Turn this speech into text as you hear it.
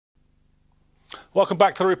Welcome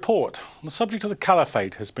back to the report. The subject of the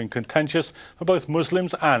caliphate has been contentious for both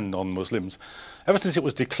Muslims and non-Muslims. Ever since it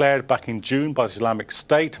was declared back in June by the Islamic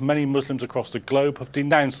State, many Muslims across the globe have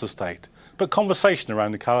denounced the state. But conversation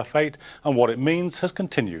around the caliphate and what it means has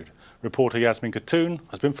continued. Reporter Yasmin Khatun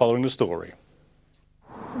has been following the story.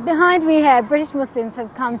 Behind me here, British Muslims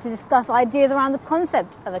have come to discuss ideas around the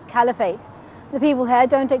concept of a caliphate. The people here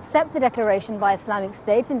don't accept the declaration by Islamic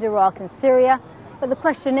State in Iraq and Syria, but the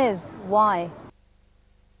question is, why?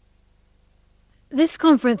 This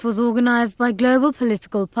conference was organised by global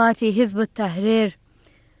political party Hizb ut-Tahrir.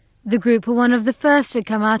 The group were one of the first to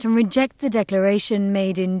come out and reject the declaration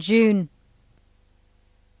made in June.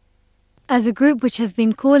 As a group which has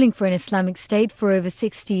been calling for an Islamic State for over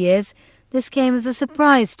 60 years, this came as a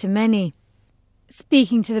surprise to many.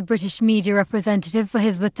 Speaking to the British media representative for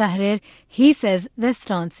Hizb ut-Tahrir, he says their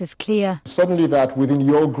stance is clear. Suddenly that within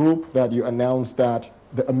your group that you announce that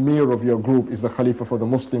the Emir of your group is the Khalifa for the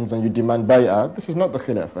Muslims and you demand bay'ah, this is not the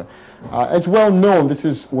Khilafah. It's well known,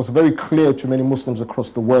 was very clear to many Muslims across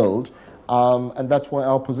the world, and that's why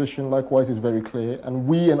our position likewise is very clear, and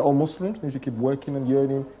we and all Muslims need to keep working and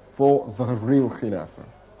yearning for the real Khilafah.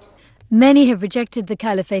 Many have rejected the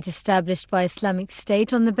caliphate established by Islamic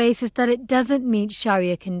State on the basis that it doesn't meet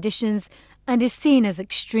Sharia conditions and is seen as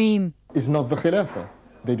extreme. It's not the Khilafah.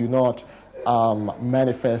 They do not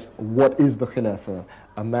manifest what is the Khilafah.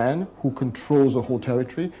 A man who controls a whole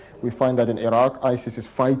territory. We find that in Iraq, ISIS is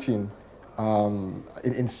fighting.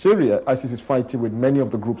 In Syria, ISIS is fighting with many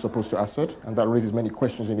of the groups opposed to Assad, and that raises many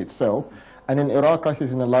questions in itself. And in Iraq, ISIS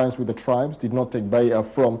is in alliance with the tribes, did not take bay'ah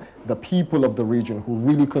from the people of the region who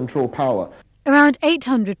really control power. Around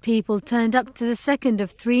 800 people turned up to the second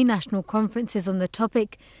of 3 national conferences on the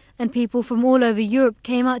topic, and people from all over Europe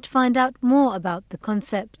came out to find out more about the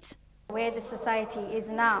concept. Where the society is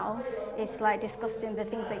now, it's like disgusting, the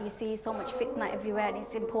things that you see, so much fitna everywhere, and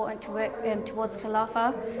it's important to work towards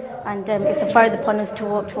Khilafah, and it's a further upon us to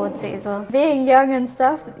walk towards it as well. Being young and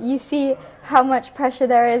stuff, you see how much pressure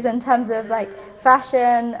there is in terms of like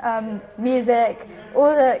fashion, music,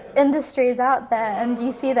 all the industries out there, and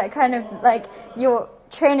you see that kind of like you're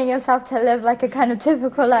training yourself to live like a kind of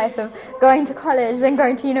typical life of going to college, then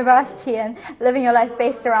going to university and living your life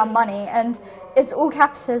based around money, and it's all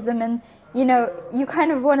capitalism, and you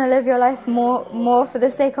kind of want to live your life more for the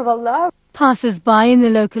sake of Allah. Passers-by in the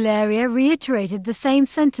local area reiterated the same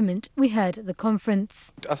sentiment we heard at the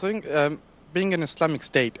conference. I think being an Islamic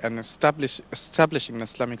state and establishing an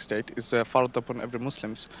Islamic state is frowned upon every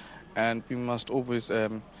Muslims, and we must always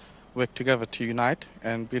work together to unite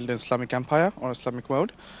and build an Islamic empire or Islamic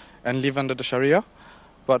world and live under the Sharia.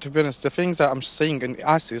 But to be honest, the things that I'm seeing in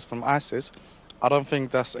from ISIS, I don't think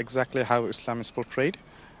that's exactly how Islam is portrayed.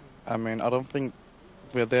 I mean, I don't think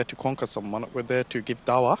we're there to conquer someone. We're there to give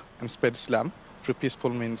dawah and spread Islam through peaceful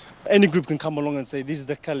means. Any group can come along and say, this is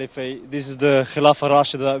the caliphate, this is the Khilafah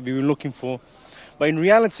Rashida that we were looking for. But in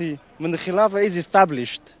reality, when the Khilafah is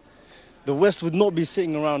established, the West would not be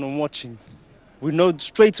sitting around and watching. We know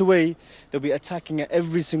straight away they'll be attacking at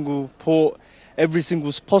every single port, every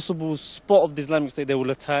single possible spot of the Islamic State they will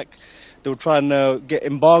attack. They will try and get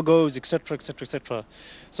embargoes, etc., etc., etc.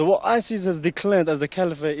 So what ISIS has declared as the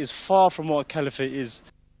caliphate is far from what a caliphate is.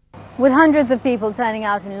 With hundreds of people turning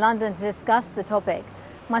out in London to discuss the topic,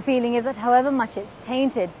 my feeling is that however much it's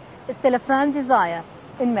tainted, it's still a firm desire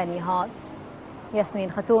in many hearts.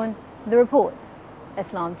 Yasmin Khatun, The Report,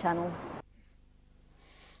 Islam Channel.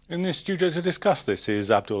 In the studio to discuss this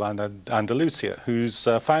is Abdul Andalusia, who's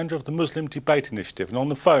founder of the Muslim Debate Initiative. And on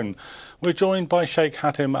the phone, we're joined by Sheikh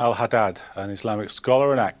Hatem Al-Haddad, an Islamic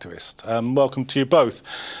scholar and activist. Welcome to you both.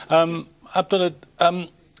 Abdullah,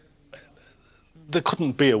 there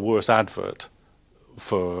couldn't be a worse advert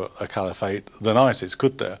for a caliphate than ISIS,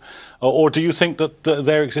 could there? Or do you think that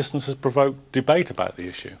their existence has provoked debate about the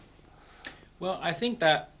issue? Well, I think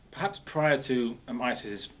that perhaps prior to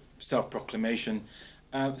ISIS's self-proclamation,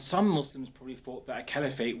 some Muslims probably thought that a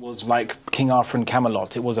caliphate was like King Arthur and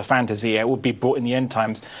Camelot. It was a fantasy. It would be brought in the end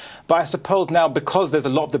times. But I suppose now, because there's a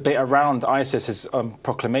lot of debate around ISIS's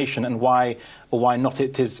proclamation and why or why not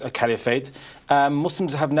it is a caliphate,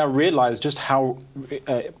 Muslims have now realized just how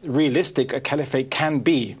realistic a caliphate can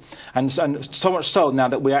be. And so much so now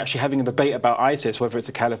that we're actually having a debate about ISIS, whether it's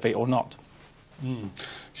a caliphate or not.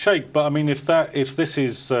 Sheikh, but I mean, if this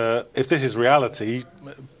is reality,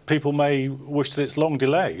 people may wish that it's long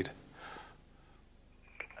delayed.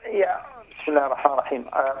 Yeah, Bismillah ar-Rahman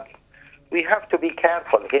ar-Rahim. We have to be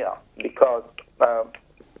careful here because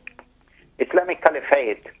Islamic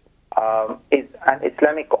Caliphate is an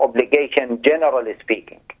Islamic obligation, generally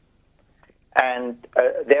speaking. and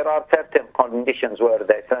there are certain conditions where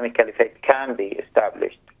the Islamic Caliphate can be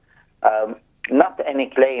established. Not any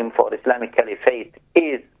claim for Islamic Caliphate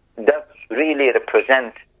does really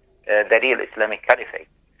represent the real Islamic Caliphate.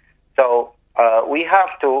 So we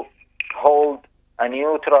have to hold a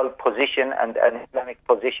neutral position and an Islamic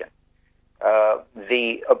position.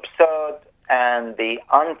 The absurd and the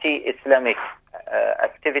anti-Islamic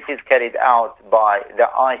activities carried out by the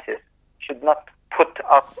ISIS should not put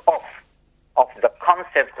us off of the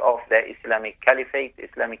concept of the Islamic Caliphate.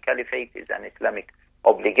 Islamic Caliphate is an Islamic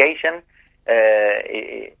obligation.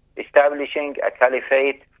 Establishing a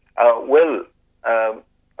caliphate will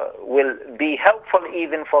be helpful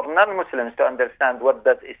even for non-Muslims to understand what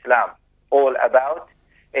does Islam all about.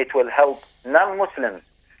 It will help non-Muslims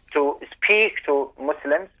to speak to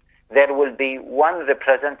Muslims. There will be one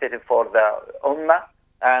representative for the Ummah,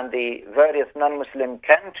 and the various non-Muslim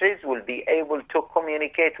countries will be able to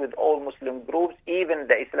communicate with all Muslim groups. Even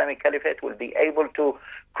the Islamic Caliphate will be able to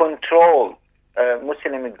control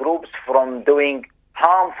Muslim groups from doing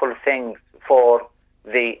harmful things for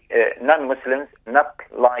the non-Muslims, not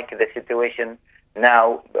like the situation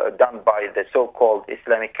now done by the so-called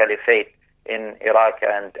Islamic Caliphate in Iraq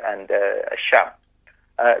and Sham.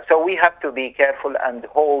 So we have to be careful and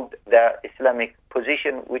hold the Islamic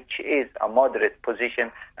position, which is a moderate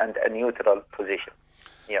position and a neutral position.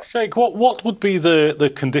 Yeah. Sheikh, what would be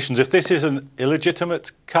the conditions, if this is an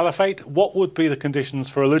illegitimate caliphate, what would be the conditions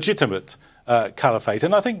for a legitimate caliphate?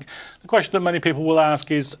 And I think the question that many people will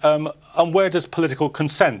ask is, and where does political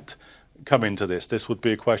consent come into this? This would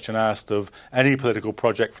be a question asked of any political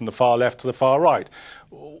project from the far left to the far right.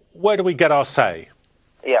 Where do we get our say?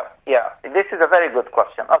 Yeah. This is a very good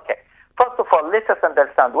question. Okay. First of all, let us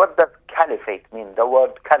understand, what does caliphate mean? The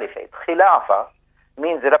word caliphate. Khilafah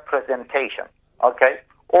means representation. Okay?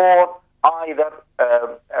 Or either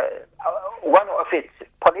one of its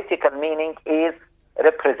political meaning is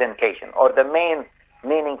representation, or the main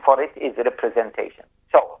meaning for it is representation.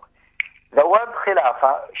 So, the word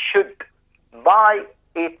khilafah should, by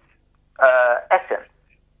its essence,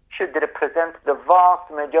 should represent the vast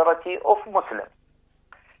majority of Muslims.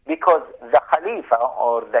 Because the Khalifa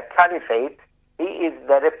or the Caliphate, he is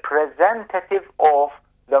the representative of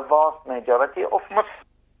the vast majority of Muslims,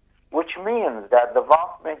 which means that the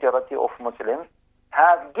vast majority of Muslims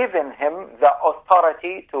have given him the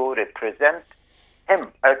authority to represent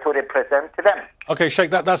them. Okay, Sheikh,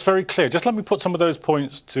 that's very clear. Just let me put some of those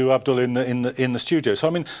points to Abdul in the studio. So,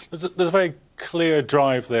 I mean, there's a very clear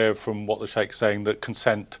drive there from what the Sheikh's saying, that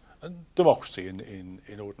consent and democracy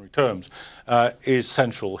in ordinary terms is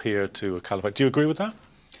central here to a caliphate. Do you agree with that?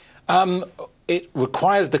 It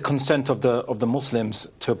requires the consent of the Muslims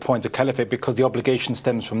to appoint a caliphate, because the obligation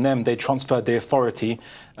stems from them. They transfer their authority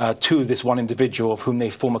to this one individual of whom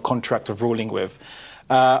they form a contract of ruling with.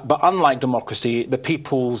 But unlike democracy, the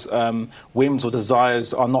people's whims or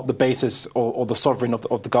desires are not the basis or the sovereign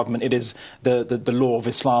of the government. It is the law of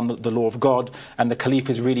Islam, the law of God, and the caliph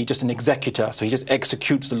is really just an executor. So he just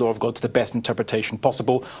executes the law of God to the best interpretation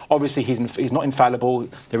possible. Obviously, he's not infallible.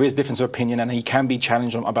 There is difference of opinion, and he can be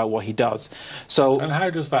challenged about what he does. So, and how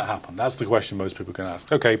does that happen? That's the question most people can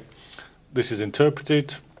ask. Okay, this is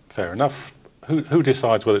interpreted, fair enough. Who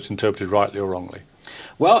decides whether it's interpreted rightly or wrongly?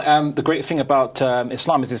 Well, the great thing about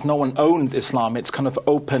Islam is no one owns Islam. It's kind of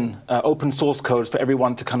open source code for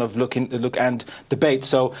everyone to kind of look and debate.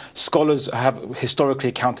 So scholars have historically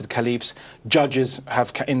accounted caliphs. Judges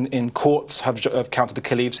have in courts have counted the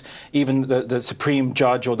caliphs. Even the supreme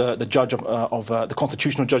judge or the judge of the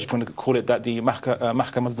constitutional judge, if you want to call it that, the Mahkam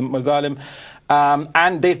al-Madhalim.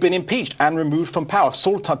 And they've been impeached and removed from power.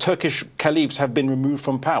 Turkish caliphs have been removed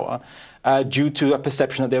from power due to a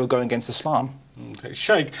perception that they were going against Islam. Okay.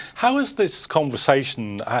 Sheikh, how has this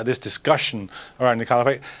conversation, this discussion around the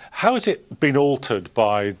caliphate, how has it been altered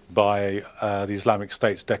by the Islamic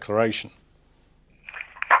State's declaration?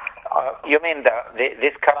 You mean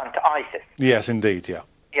this current ISIS? Yes, indeed, yeah.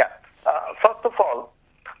 Yeah. First of all,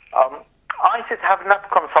 ISIS have not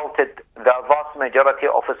consulted the vast majority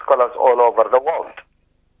of scholars all over the world,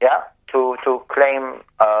 yeah, to claim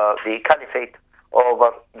the caliphate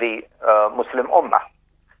over the Muslim Ummah.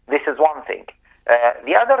 This is one thing.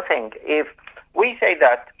 The other thing, if we say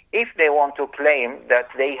that if they want to claim that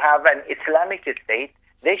they have an Islamic state,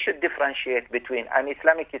 they should differentiate between an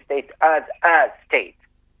Islamic state as a state,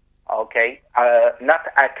 okay, not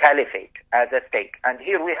a caliphate as a state. And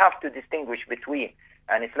here we have to distinguish between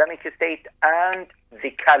an Islamic state and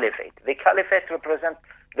the caliphate. The caliphate represents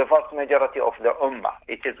the vast majority of the Ummah.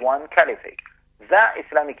 It is one caliphate. The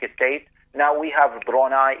Islamic state, now we have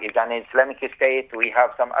Brunei is an Islamic state. We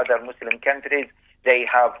have some other Muslim countries. they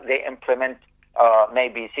implement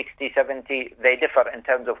maybe 60, 70. They differ in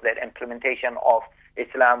terms of their implementation of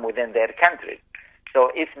Islam within their countries. So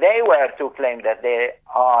if they were to claim that they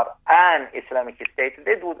are an Islamic state,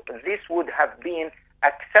 this would have been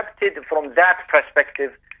accepted from that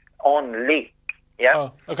perspective only. Yeah.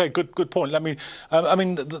 Oh, okay, good point.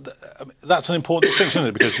 That's an important distinction, isn't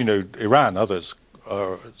it? Because, you know, Iran, others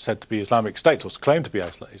are said to be Islamic states, or claim to be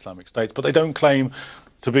Islamic states, but they don't claim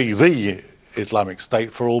to be the Islamic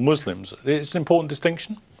State for all Muslims. It's an important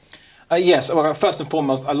distinction. Yes. Well, first and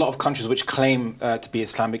foremost, a lot of countries which claim to be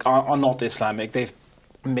Islamic are not Islamic. They've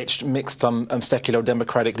mixed some secular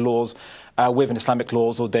democratic laws with Islamic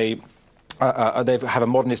laws, or they have a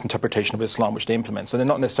modernist interpretation of Islam which they implement. So they're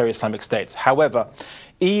not necessarily Islamic states. However,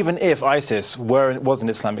 even if ISIS was an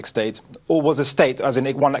Islamic state, or was a state, as in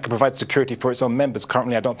one that could provide security for its own members,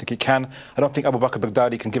 currently I don't think it can. I don't think Abu Bakr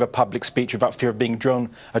Baghdadi can give a public speech without fear of being a drone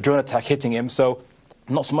attack hitting him. So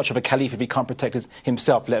not so much of a caliph if he can't protect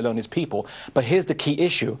himself, let alone his people. But here's the key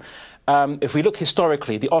issue. If we look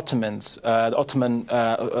historically, the Ottoman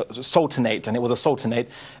Sultanate, and it was a Sultanate,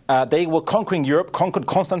 they were conquering Europe, conquered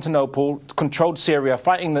Constantinople, controlled Syria,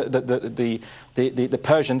 fighting the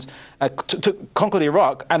Persians, conquered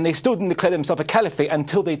Iraq, and they still didn't declare themselves a caliphate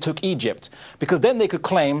until they took Egypt, because then they could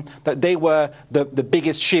claim that they were the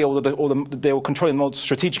biggest shield, they were controlling the most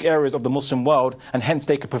strategic areas of the Muslim world, and hence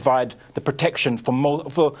they could provide the protection for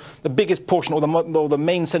the biggest portion, or the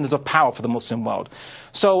main centers of power for the Muslim world.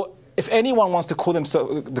 So if anyone wants to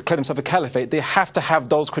declare themselves a caliphate, they have to have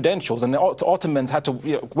those credentials. And the Ottomans had to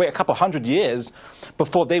wait a couple hundred years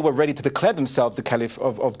before they were ready to declare themselves the caliph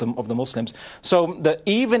of the Muslims. So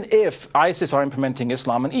even if ISIS are implementing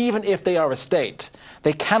Islam, and even if they are a state,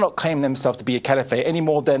 they cannot claim themselves to be a caliphate any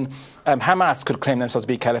more than Hamas could claim themselves to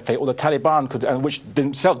be a caliphate, or the Taliban could, which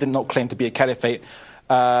themselves did not claim to be a caliphate.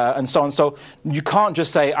 And so on. So you can't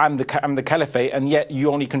just say I'm the caliphate, and yet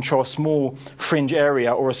you only control a small fringe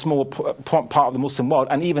area or a small part of the Muslim world,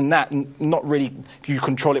 and even that, not really you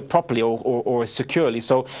control it properly or securely.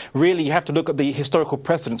 So really, you have to look at the historical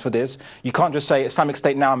precedents for this. You can't just say Islamic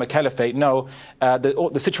State, now I'm a caliphate. No,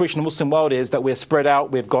 the situation in the Muslim world is that we're spread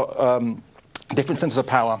out. We've got different centers of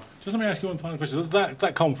power. Just let me ask you one final question.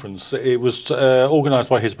 That conference, it was organised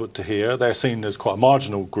by Hizb ut-Tahrir. They're seen as quite a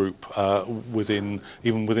marginal group even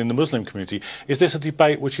within the Muslim community. Is this a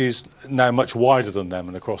debate which is now much wider than them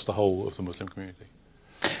and across the whole of the Muslim community?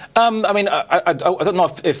 I don't know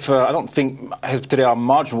if I don't think Hizb ut-Tahrir are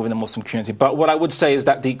marginal within the Muslim community, but what I would say is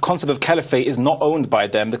that the concept of caliphate is not owned by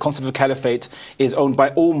them. The concept of caliphate is owned by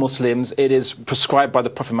all Muslims. It is prescribed by the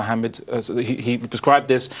Prophet Muhammad. So he prescribed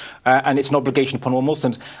this, and it's an obligation upon all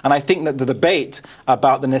Muslims. And I think that the debate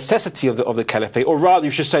about the necessity of the caliphate, or rather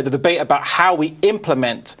you should say the debate about how we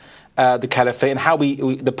implement the caliphate and how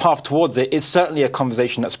the path towards it, is certainly a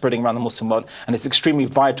conversation that's spreading around the Muslim world, and it's extremely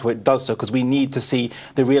vital it does so, because we need to see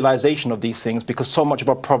the realization of these things, because so much of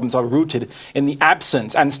our problems are rooted in the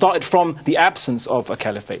absence, and started from the absence of a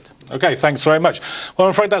caliphate. Okay, thanks very much. Well,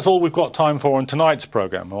 I'm afraid that's all we've got time for on tonight's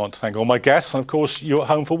programme. I want to thank all my guests, and of course you at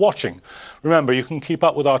home for watching. Remember, you can keep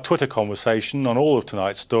up with our Twitter conversation on all of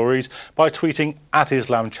tonight's stories by tweeting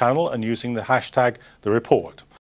 @IslamChannel and using the hashtag #TheReport.